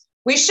airwaves.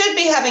 we should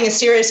be having a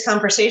serious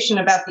conversation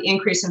about the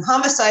increase in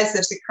homicides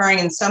that's occurring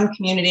in some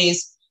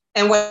communities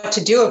and what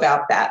to do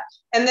about that.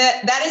 And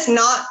that is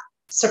not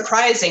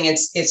surprising.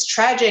 It's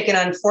tragic and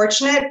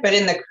unfortunate, but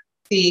in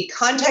the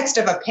context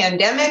of a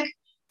pandemic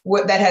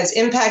that has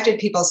impacted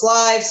people's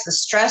lives, the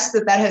stress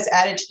that has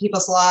added to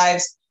people's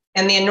lives,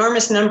 and the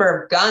enormous number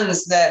of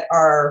guns that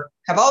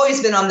have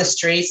always been on the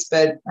streets,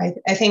 but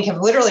I think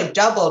have literally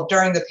doubled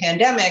during the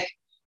pandemic,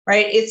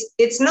 right?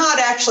 It's not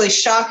actually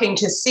shocking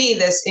to see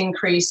this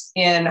increase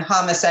in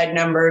homicide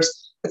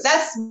numbers, but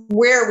that's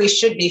where we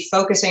should be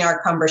focusing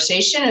our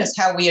conversation, is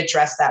how we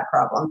address that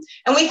problem.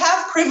 And we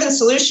have proven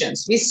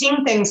solutions. We've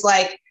seen things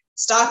like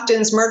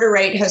Stockton's murder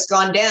rate has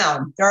gone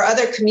down. There are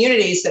other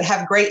communities that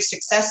have great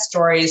success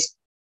stories,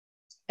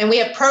 and we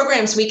have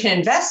programs we can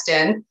invest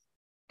in.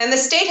 And the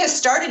state has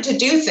started to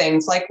do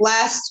things like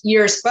last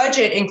year's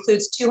budget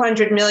includes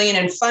 $200 million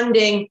in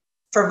funding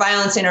for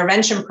violence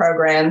intervention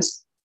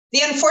programs.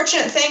 The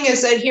unfortunate thing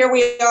is that here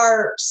we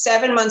are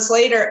 7 months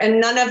later, and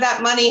none of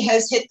that money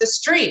has hit the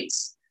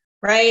streets,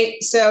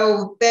 right?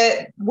 So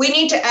that we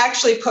need to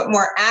actually put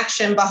more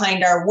action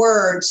behind our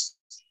words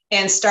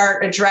and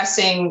start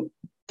addressing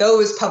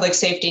those public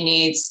safety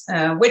needs,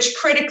 which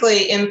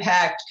critically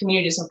impact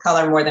communities of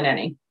color more than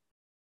any.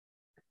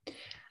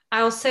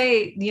 I'll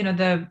say,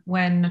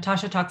 when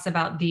Natasha talks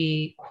about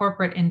the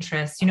corporate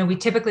interests, we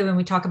typically, when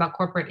we talk about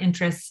corporate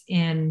interests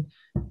in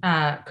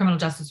criminal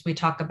justice, we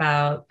talk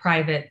about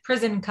private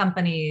prison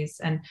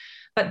companies,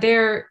 but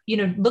they're,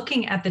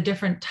 looking at the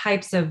different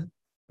types of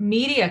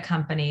media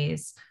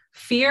companies.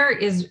 Fear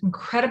is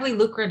incredibly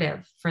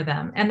lucrative for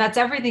them. And that's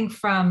everything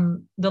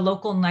from the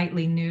local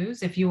nightly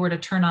news. If you were to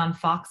turn on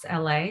Fox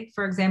LA,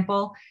 for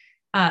example,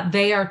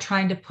 they are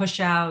trying to push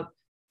out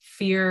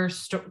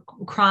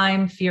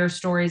crime, fear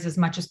stories as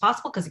much as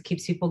possible because it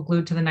keeps people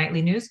glued to the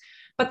nightly news.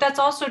 But that's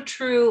also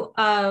true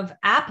of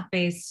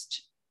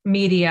app-based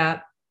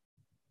media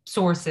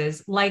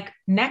sources like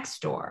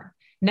Nextdoor.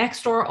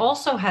 Nextdoor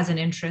also has an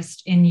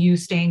interest in you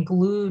staying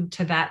glued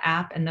to that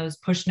app and those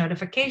push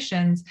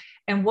notifications.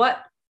 And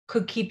what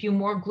could keep you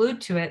more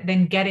glued to it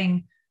than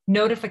getting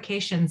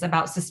notifications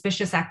about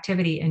suspicious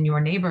activity in your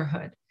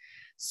neighborhood?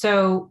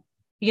 So,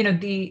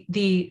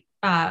 the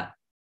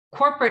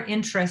corporate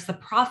interests, the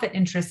profit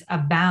interests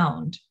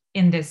abound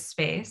in this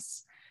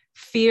space.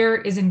 Fear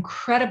is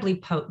incredibly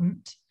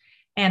potent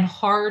and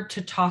hard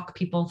to talk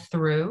people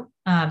through,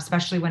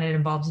 especially when it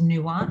involves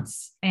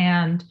nuance.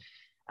 And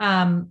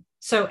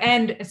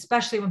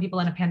especially when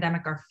people in a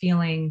pandemic are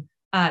feeling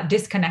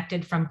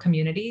disconnected from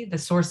community, the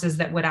sources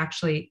that would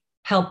actually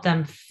help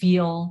them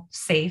feel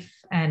safe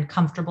and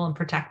comfortable and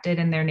protected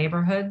in their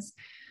neighborhoods.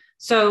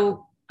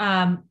 So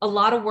a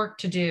lot of work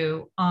to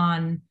do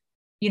on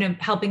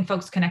helping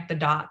folks connect the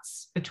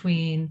dots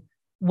between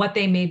what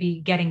they may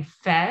be getting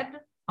fed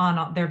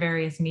on their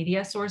various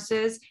media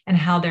sources and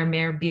how there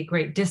may be a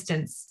great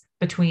distance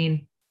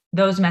between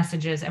those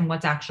messages and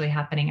what's actually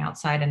happening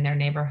outside in their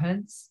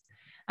neighborhoods.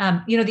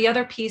 The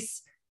other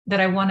piece that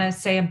I want to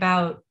say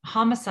about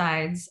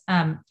homicides,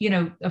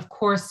 of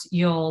course,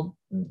 they're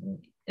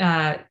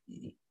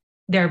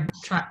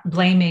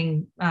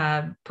blaming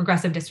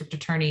progressive district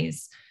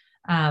attorneys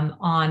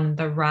on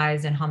the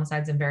rise in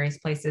homicides in various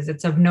places.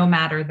 It's of no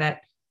matter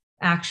that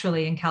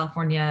actually in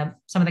California,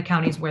 some of the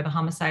counties where the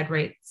homicide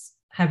rates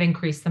have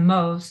increased the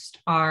most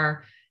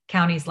are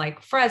counties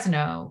like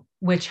Fresno,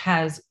 which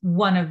has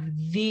one of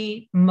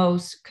the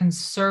most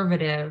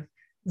conservative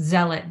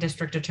zealot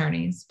district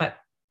attorneys, but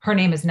her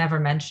name is never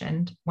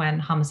mentioned when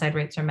homicide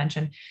rates are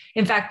mentioned.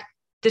 In fact,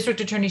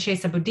 District Attorney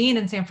Chesa Boudin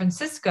in San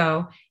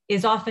Francisco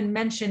is often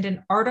mentioned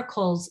in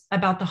articles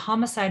about the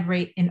homicide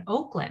rate in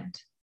Oakland.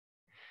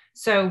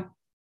 So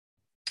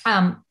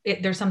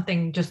there's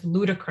something just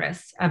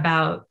ludicrous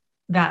about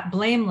that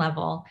blame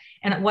level.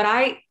 And what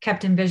I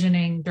kept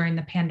envisioning during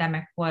the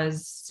pandemic was,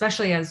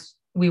 especially as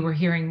we were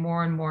hearing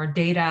more and more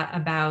data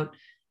about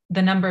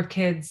the number of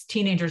kids,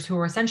 teenagers who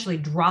were essentially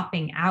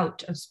dropping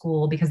out of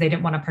school because they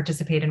didn't want to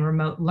participate in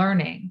remote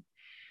learning.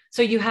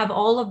 So you have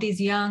all of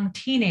these young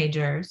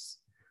teenagers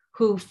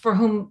for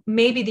whom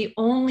maybe the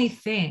only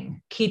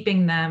thing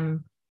keeping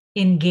them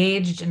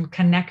engaged and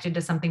connected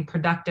to something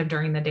productive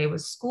during the day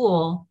was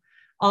school,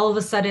 all of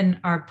a sudden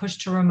are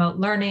pushed to remote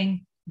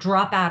learning,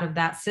 drop out of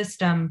that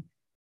system,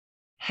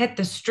 hit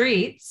the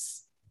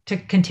streets to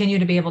continue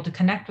to be able to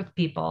connect with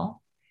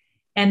people.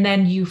 And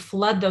then you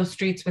flood those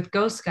streets with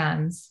ghost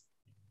guns,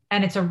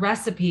 and it's a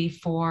recipe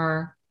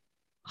for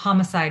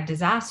homicide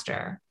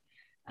disaster.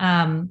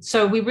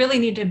 So we really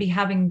need to be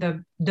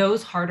having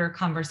those harder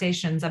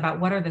conversations about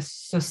what are the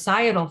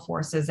societal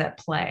forces at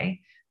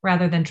play,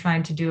 rather than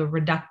trying to do a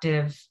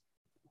reductive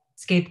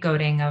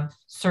scapegoating of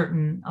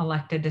certain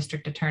elected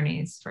district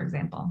attorneys, for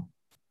example.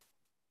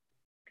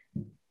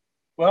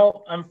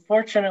 Well,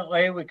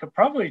 unfortunately, we could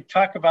probably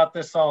talk about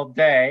this all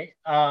day.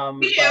 We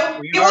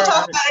will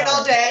talk about it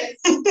all day.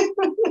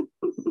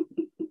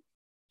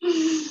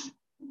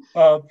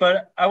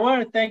 But I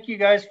want to thank you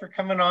guys for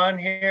coming on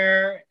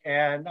here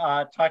and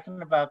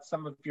talking about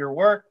some of your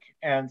work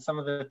and some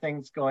of the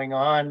things going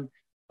on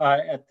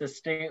at the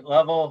state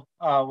level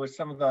with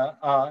some of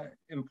the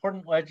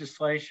important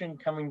legislation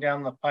coming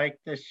down the pike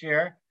this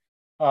year.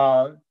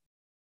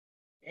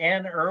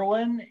 Ann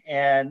Irwin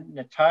and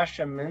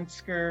Natasha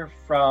Minsker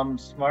from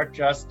Smart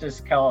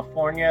Justice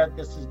California.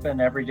 This has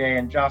been Everyday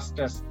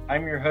Injustice.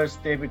 I'm your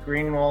host, David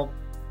Greenwald.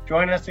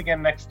 Join us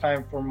again next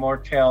time for more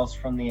tales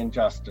from the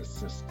injustice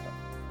system.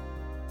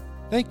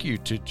 Thank you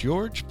to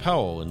George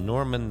Powell and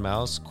Norman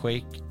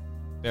Mousequake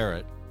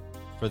Barrett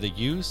for the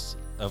use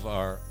of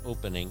our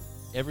opening,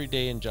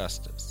 Everyday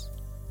Injustice.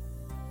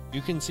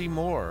 You can see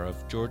more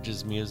of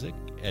George's music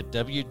at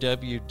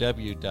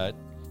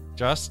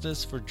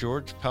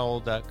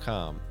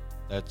www.justiceforgeorgepowell.com.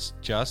 That's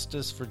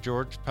Justice for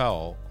George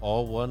Powell,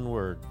 all one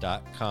word,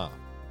 .com.